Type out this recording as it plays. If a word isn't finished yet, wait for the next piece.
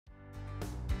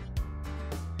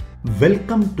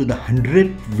Welcome to the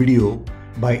 100th video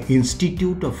by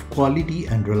Institute of Quality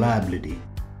and Reliability.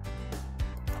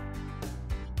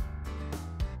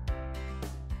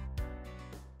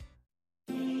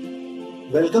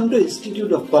 Welcome to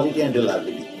Institute of Quality and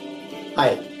Reliability.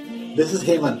 Hi, this is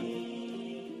Hemant.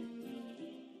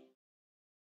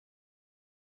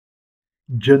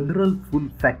 General full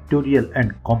factorial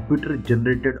and computer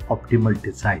generated optimal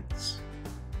designs.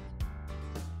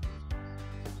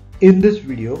 In this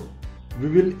video, we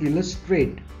will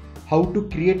illustrate how to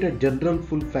create a general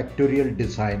full factorial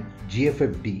design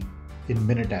GFFD in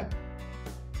Minitab.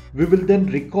 We will then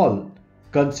recall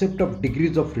concept of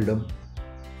degrees of freedom,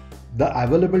 the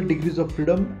available degrees of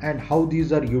freedom and how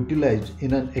these are utilized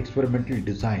in an experimental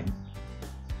design,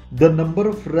 the number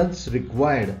of runs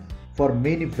required for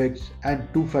main effects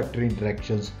and two-factor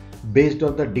interactions based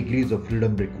on the degrees of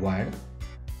freedom required,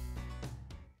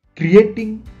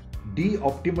 creating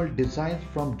D-optimal designs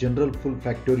from general full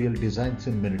factorial designs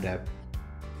in Minitab,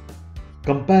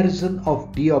 comparison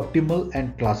of D-optimal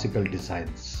and classical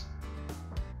designs.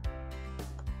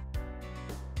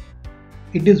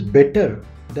 It is better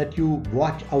that you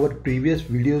watch our previous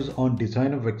videos on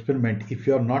design of experiment if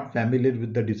you are not familiar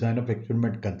with the design of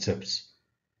experiment concepts.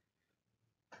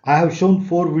 I have shown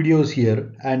 4 videos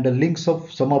here and the links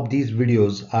of some of these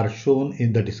videos are shown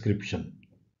in the description.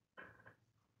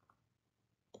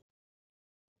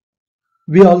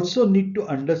 We also need to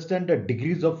understand the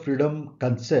degrees of freedom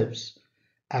concepts,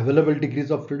 available degrees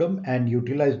of freedom and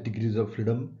utilized degrees of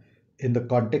freedom in the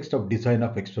context of design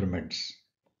of experiments.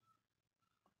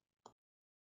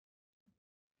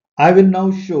 I will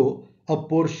now show a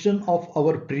portion of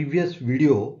our previous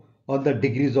video on the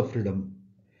degrees of freedom.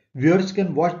 Viewers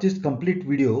can watch this complete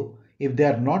video if they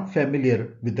are not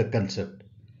familiar with the concept.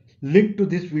 Link to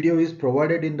this video is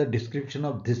provided in the description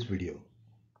of this video.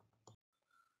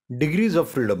 Degrees of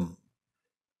freedom.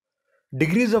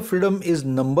 Degrees of freedom is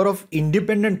number of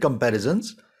independent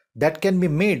comparisons that can be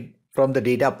made from the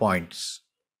data points.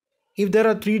 If there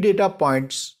are 3 data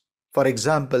points, for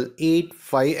example 8,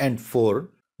 5 and 4,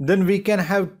 then we can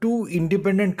have 2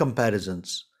 independent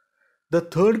comparisons. The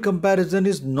third comparison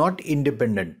is not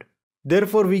independent.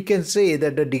 Therefore, we can say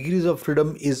that the degrees of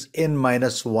freedom is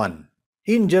n-1.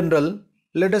 In general,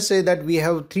 let us say that we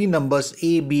have 3 numbers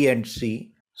a, b and c.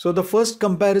 So the first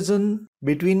comparison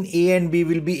between a and b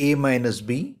will be a minus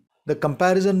b. The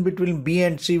comparison between b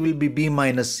and c will be b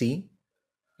minus c.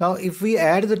 Now if we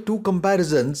add the 2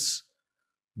 comparisons,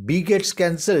 b gets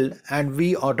cancelled and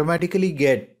we automatically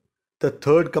get the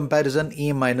third comparison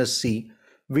a minus c,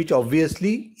 which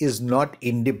obviously is not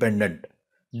independent.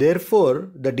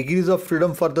 Therefore, the degrees of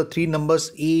freedom for the 3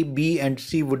 numbers a, b and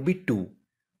c would be 2.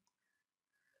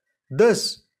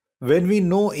 Thus, when we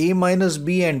know a minus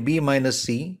b and b minus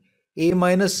c, a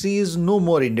minus c is no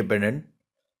more independent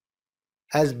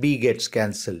as b gets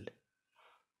cancelled.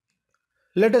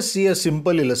 Let us see a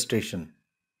simple illustration.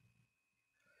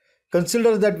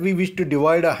 Consider that we wish to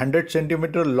divide a 100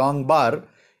 cm long bar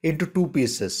into 2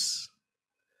 pieces.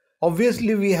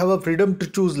 Obviously, we have a freedom to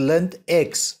choose length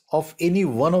x of any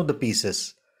one of the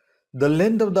pieces. The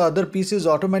length of the other piece is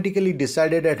automatically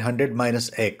decided at 100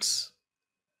 minus x.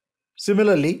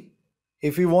 Similarly,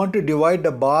 if we want to divide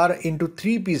the bar into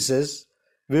 3 pieces,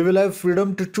 we will have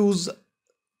freedom to choose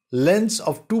lengths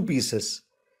of 2 pieces.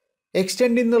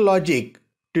 Extending the logic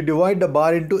to divide the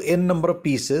bar into n number of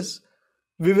pieces,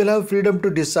 we will have freedom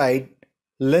to decide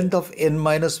length of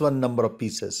n-1 number of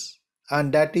pieces.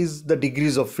 And that is the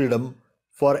degrees of freedom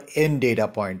for n data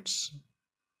points.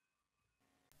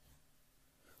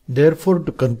 Therefore,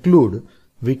 to conclude,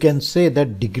 we can say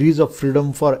that degrees of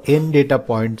freedom for n data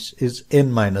points is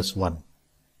n-1.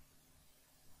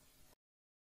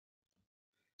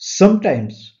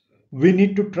 Sometimes we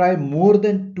need to try more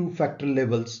than 2 factor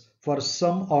levels for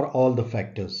some or all the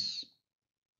factors.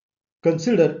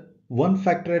 Consider 1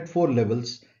 factor at 4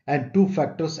 levels and 2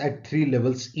 factors at 3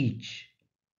 levels each.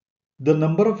 The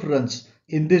number of runs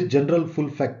in this general full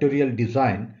factorial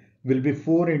design will be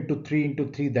 4 into 3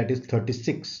 into 3, that is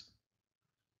 36.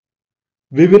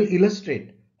 We will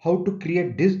illustrate how to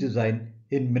create this design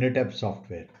in Minitab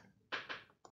software.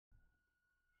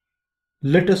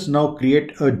 Let us now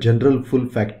create a general full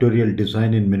factorial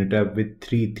design in Minitab with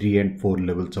 3, 3 and 4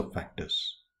 levels of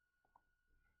factors.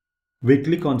 We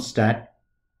click on Stat,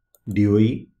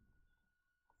 DOE,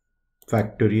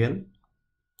 Factorial,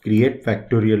 Create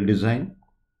Factorial Design.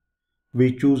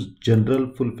 We choose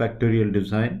General Full Factorial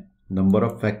Design. Number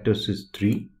of factors is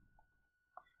 3.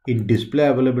 In Display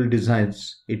Available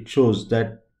Designs, it shows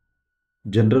that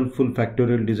General Full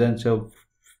Factorial Designs have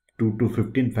 2 to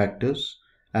 15 factors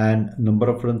and number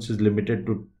of runs is limited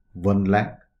to 1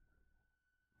 lakh.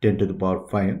 10 to the power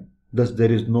 5. Thus,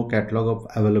 there is no catalog of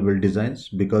available designs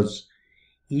because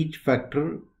each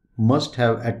factor must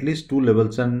have at least 2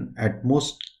 levels and at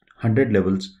most 100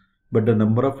 levels, but the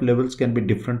number of levels can be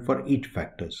different for each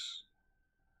factors.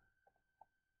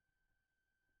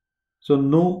 So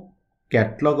no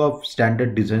catalog of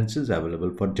standard designs is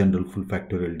available for general full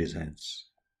factorial designs.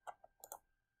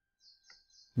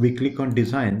 We click on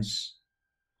designs.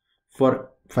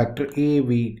 For factor A,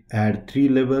 we add 3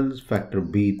 levels, factor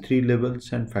B 3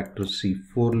 levels, and factor C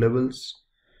 4 levels.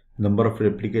 Number of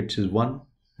replicates is 1.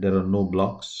 There are no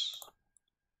blocks.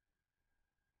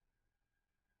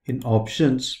 In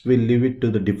options, we'll leave it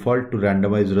to the default to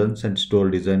randomize runs and store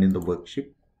design in the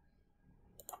worksheet.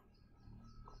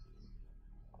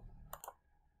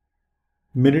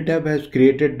 Minitab has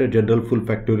created the general full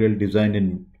factorial design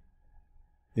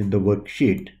in the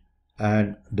worksheet,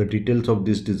 and the details of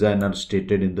this design are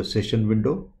stated in the session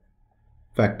window.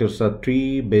 Factors are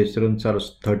 3, base runs are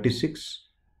 36.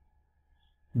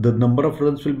 The number of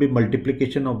runs will be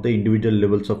multiplication of the individual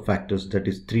levels of factors, that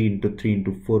is 3 into 3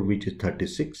 into 4, which is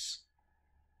 36.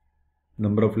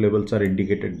 Number of levels are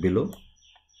indicated below.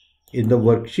 In the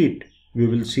worksheet, we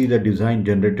will see the design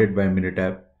generated by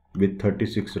Minitab with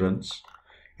 36 runs.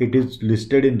 It is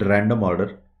listed in random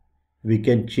order. We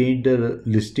can change the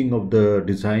listing of the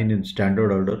design in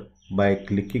standard order by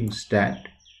clicking Stat,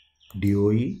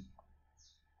 DOE,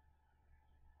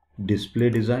 Display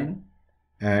Design,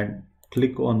 and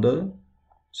click on the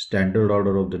standard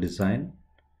order of the design.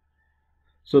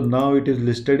 So now it is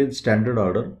listed in standard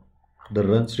order. The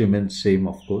runs remain same,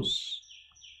 of course.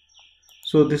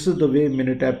 So this is the way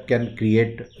Minitab can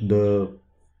create the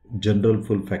general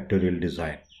full factorial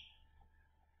design.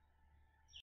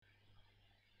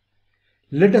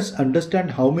 Let us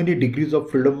understand how many degrees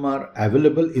of freedom are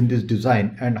available in this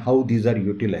design and how these are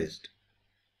utilized.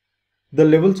 The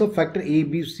levels of factor A,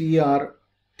 B, C are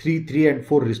 3, 3 and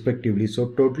 4 respectively.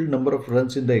 So total number of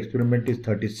runs in the experiment is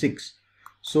 36.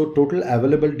 So total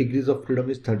available degrees of freedom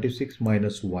is 36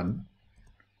 minus 1,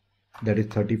 that is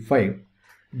 35.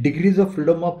 Degrees of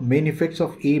freedom of main effects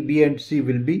of A, B and C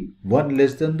will be 1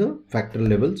 less than the factor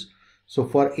levels. So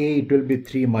for A it will be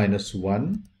 3 minus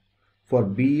 1. For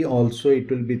B also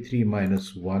it will be 3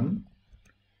 minus 1.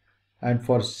 And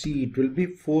for C it will be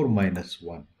 4 minus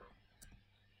 1.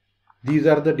 These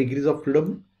are the degrees of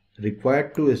freedom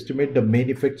required to estimate the main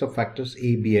effects of factors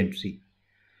A, B and C.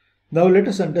 Now let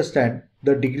us understand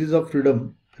the degrees of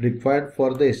freedom required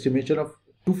for the estimation of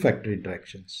two-factor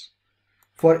interactions.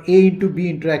 For A into B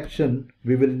interaction,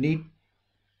 we will need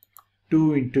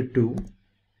 2 into 2,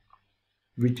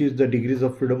 which is the degrees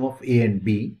of freedom of A and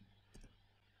B.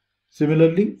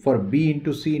 Similarly, for B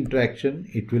into C interaction,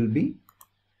 it will be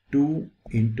 2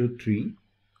 into 3.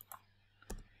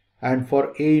 And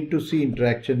for A into C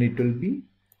interaction, it will be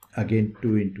again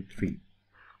 2 into 3.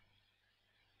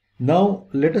 Now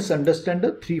let us understand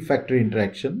the three-factor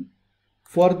interaction.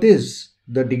 For this,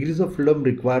 the degrees of freedom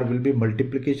required will be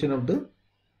multiplication of the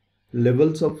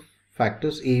levels of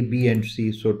factors A, B and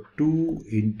C. So 2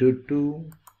 into 2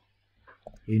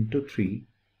 into 3,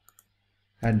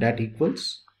 and that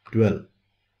equals 12.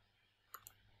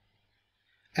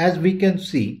 As we can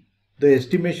see, the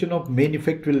estimation of main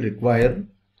effect will require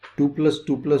 2 plus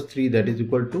 2 plus 3, that is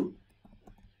equal to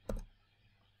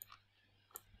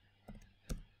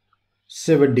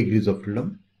 7 degrees of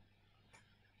freedom.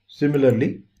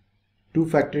 Similarly,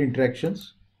 two-factor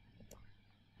interactions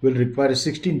will require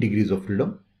 16 degrees of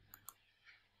freedom.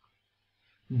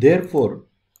 Therefore,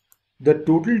 the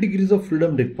total degrees of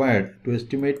freedom required to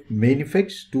estimate main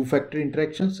effects, two-factor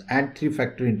interactions and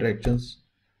three-factor interactions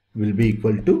will be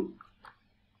equal to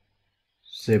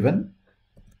 7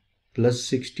 plus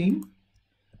 16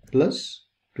 plus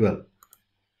 12,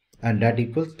 and that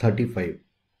equals 35.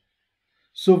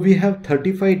 So we have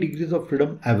 35 degrees of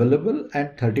freedom available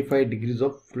and 35 degrees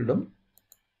of freedom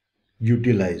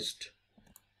utilized.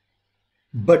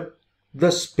 But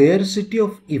the sparsity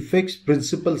of effects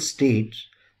principle states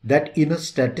that in a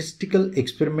statistical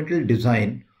experimental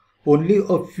design, only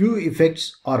a few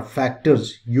effects or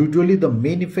factors, usually the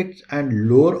main effects and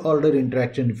lower order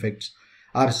interaction effects,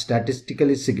 are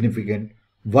statistically significant,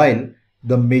 while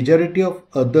the majority of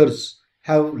others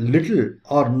have little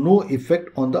or no effect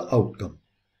on the outcome.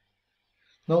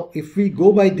 Now, if we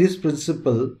go by this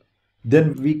principle,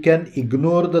 then we can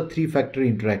ignore the three-factor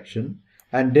interaction,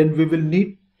 and then we will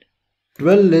need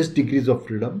 12 less degrees of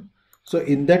freedom. So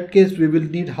in that case, we will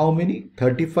need how many?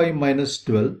 35 minus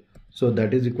 12. So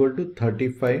that is equal to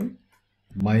 35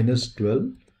 minus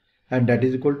 12, and that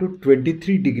is equal to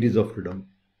 23 degrees of freedom.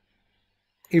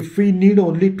 If we need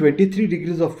only 23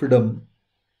 degrees of freedom,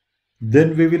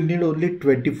 then we will need only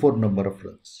 24 number of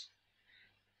runs.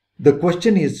 The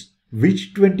question is,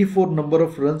 which 24 number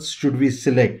of runs should we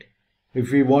select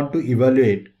if we want to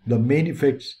evaluate the main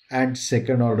effects and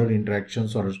second order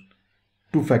interactions or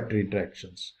two-factor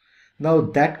interactions? Now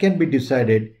that can be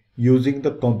decided using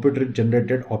the computer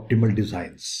generated optimal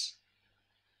designs.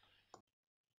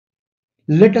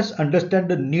 Let us understand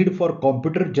the need for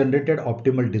computer generated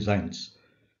optimal designs.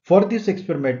 For this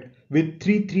experiment with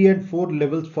 3, 3 and 4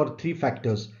 levels for 3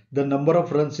 factors, the number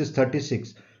of runs is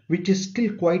 36, which is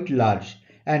still quite large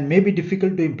and may be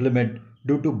difficult to implement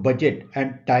due to budget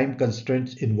and time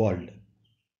constraints involved.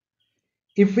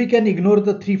 If we can ignore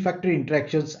the 3-factor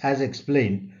interactions as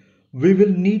explained, we will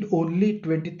need only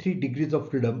 23 degrees of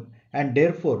freedom and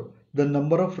therefore the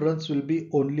number of runs will be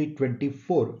only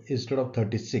 24 instead of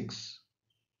 36.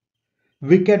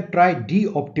 We can try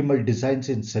d-optimal designs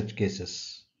in such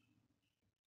cases.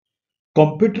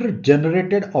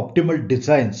 Computer-generated optimal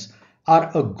designs are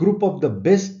a group of the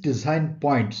best design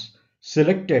points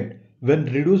selected when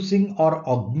reducing or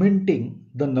augmenting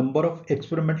the number of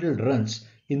experimental runs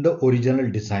in the original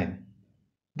design.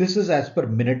 This is as per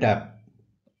Minitab.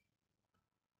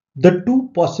 The two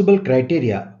possible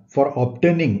criteria for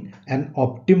obtaining an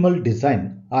optimal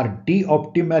design are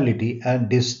d-optimality and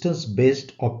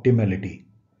distance-based optimality.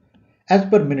 As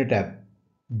per Minitab,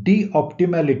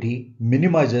 d-optimality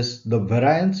minimizes the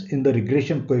variance in the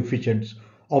regression coefficients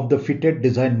of the fitted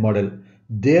design model,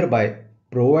 thereby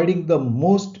providing the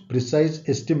most precise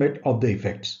estimate of the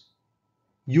effects.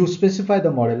 You specify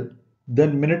the model,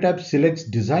 then Minitab selects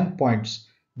design points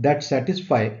that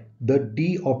satisfy the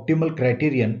d-optimal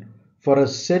criterion for a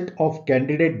set of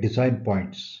candidate design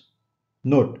points.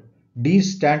 Note, D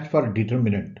stands for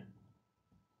determinant.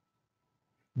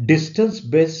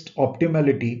 Distance-based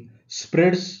optimality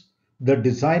spreads the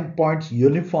design points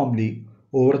uniformly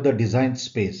over the design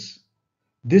space.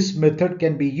 This method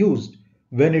can be used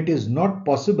when it is not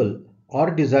possible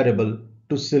or desirable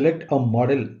to select a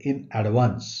model in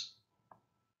advance.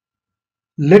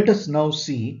 Let us now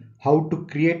see how to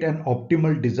create an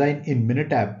optimal design in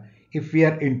Minitab if we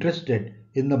are interested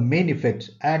in the main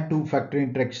effects and two-factor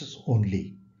interactions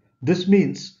only. This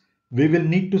means we will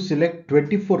need to select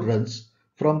 24 runs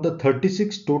from the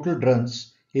 36 total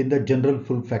runs in the general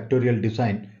full factorial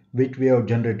design which we have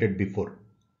generated before.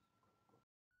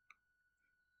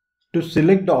 To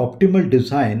select the optimal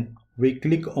design, we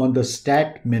click on the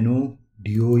Stat menu,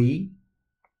 DOE,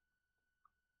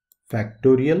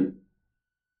 Factorial,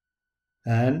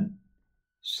 and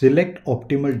select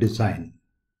optimal design.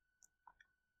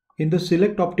 In the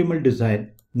select optimal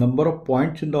design, number of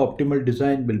points in the optimal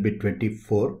design will be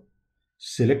 24.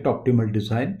 Select optimal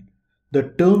design.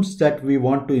 The terms that we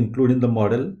want to include in the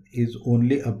model is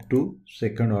only up to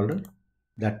second order.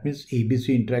 That means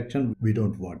ABC interaction we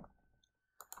don't want.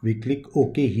 We click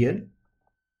OK here.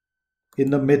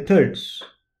 In the methods,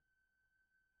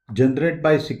 generate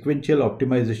by sequential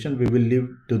optimization, we will leave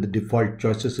to the default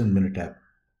choices in Minitab.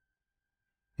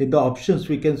 In the options,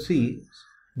 we can see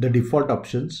the default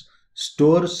options: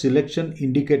 store selection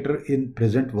indicator in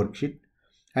present worksheet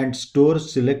and store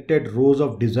selected rows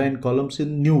of design columns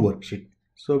in new worksheet.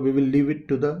 So we will leave it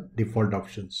to the default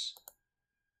options.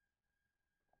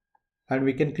 And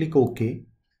we can click OK.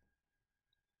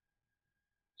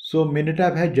 So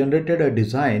Minitab has generated a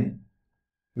design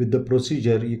with the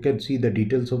procedure. You can see the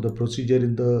details of the procedure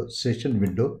in the session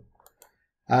window.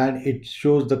 And it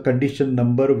shows the condition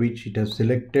number which it has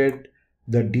selected,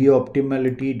 the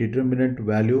d-optimality determinant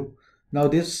value. Now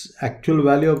this actual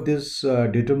value of this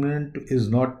determinant is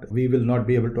not, we will not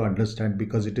be able to understand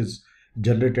because it is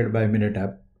generated by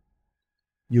Minitab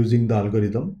using the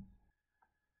algorithm.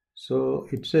 So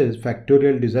it says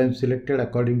factorial design selected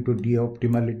according to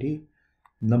d-optimality,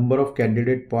 number of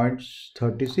candidate points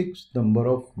 36, number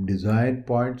of design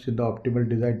points in the optimal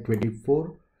design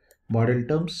 24, model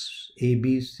terms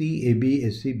ABC, AB,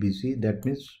 SC, BC, that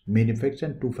means main effects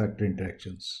and two-factor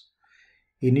interactions.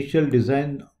 Initial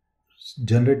design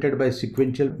generated by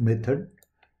sequential method,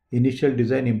 initial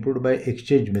design improved by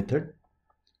exchange method,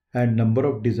 and number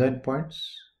of design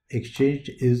points exchanged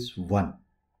is 1.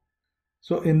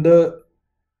 So in the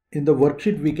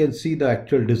worksheet we can see the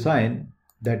actual design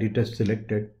that it has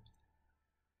selected.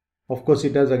 Of course,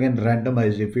 it has again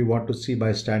randomized. If we want to see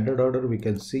by standard order, we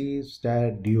can see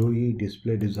stat, DOE,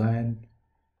 display design,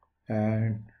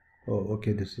 and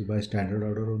okay, this is by standard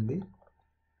order only.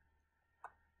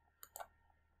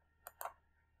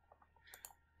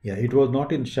 Yeah, it was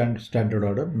not in standard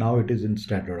order. Now it is in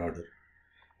standard order.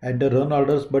 And the run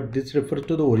orders, but this refers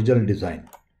to the original design.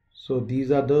 So these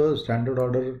are the standard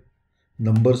order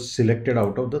numbers selected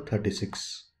out of the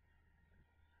 36.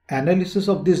 Analysis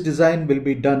of this design will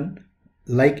be done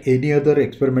like any other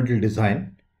experimental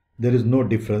design. There is no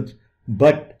difference,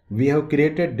 but we have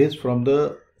created this from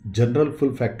the general full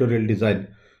factorial design.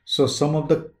 So some of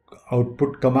the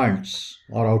output commands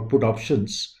or output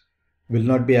options will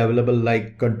not be available,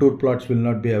 like contour plots will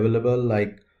not be available,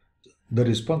 like the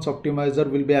response optimizer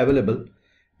will be available,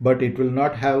 but it will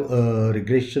not have a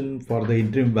regression for the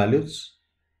interim values.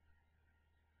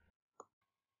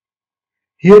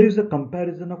 Here is a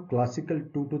comparison of classical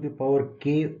 2 to the power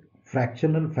k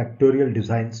fractional factorial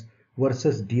designs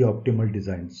versus d-optimal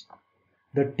designs.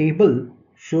 The table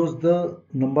shows the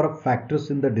number of factors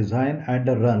in the design and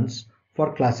the runs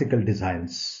for classical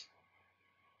designs.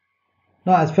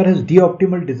 Now, as far as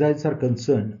d-optimal designs are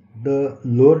concerned, the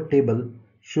lower table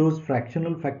shows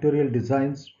fractional factorial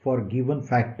designs for given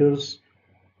factors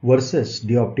versus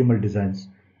d-optimal designs.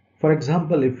 For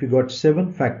example, if we got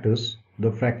 7 factors,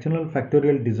 the fractional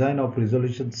factorial design of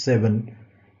resolution 7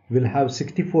 will have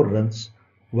 64 runs,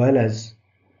 while as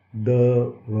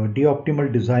the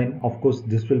d-optimal design, of course,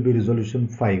 this will be resolution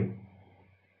 5,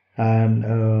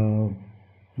 and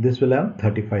this will have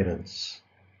 35 runs.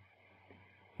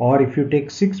 Or if you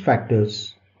take 6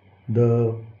 factors,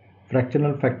 the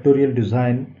fractional factorial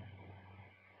design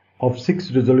of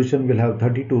 6 resolution will have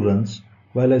 32 runs,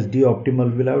 while as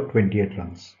d-optimal will have 28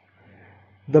 runs.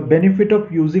 The benefit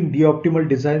of using d-optimal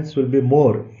designs will be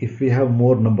more if we have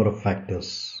more number of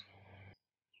factors.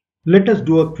 Let us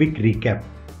do a quick recap.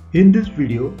 In this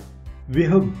video, we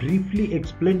have briefly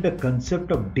explained the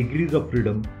concept of degrees of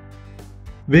freedom.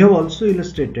 We have also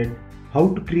illustrated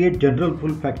how to create general full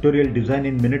factorial design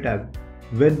in Minitab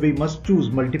when we must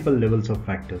choose multiple levels of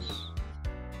factors.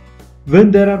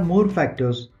 When there are more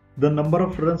factors, the number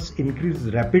of runs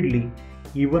increases rapidly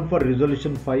even for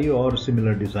resolution 5 or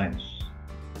similar designs.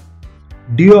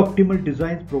 D-optimal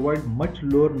designs provide much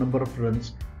lower number of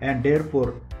runs and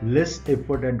therefore less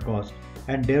effort and cost,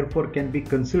 and therefore can be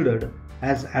considered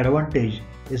as advantage,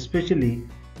 especially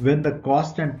when the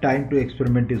cost and time to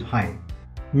experiment is high.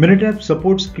 Minitab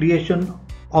supports creation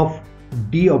of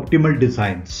D-optimal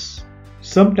designs.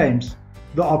 Sometimes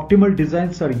the optimal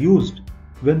designs are used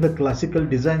when the classical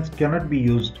designs cannot be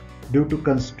used due to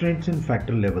constraints in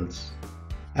factor levels.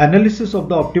 Analysis of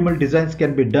the optimal designs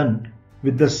can be done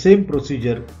with the same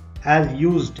procedure as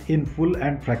used in full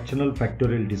and fractional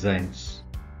factorial designs.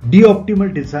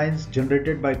 D-optimal designs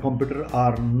generated by computer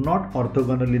are not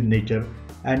orthogonal in nature,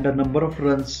 and the number of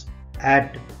runs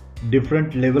at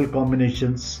different level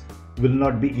combinations will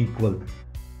not be equal.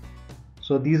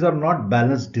 So these are not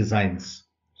balanced designs.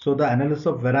 So the analysis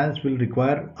of variance will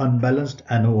require unbalanced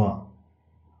ANOVA.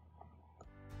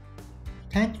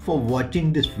 Thanks for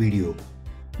watching this video.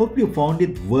 Hope you found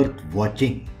it worth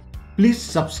watching. Please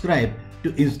subscribe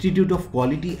to Institute of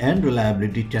Quality and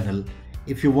Reliability channel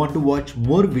if you want to watch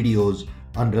more videos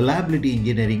on reliability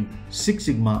engineering, Six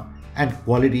Sigma and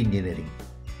quality engineering.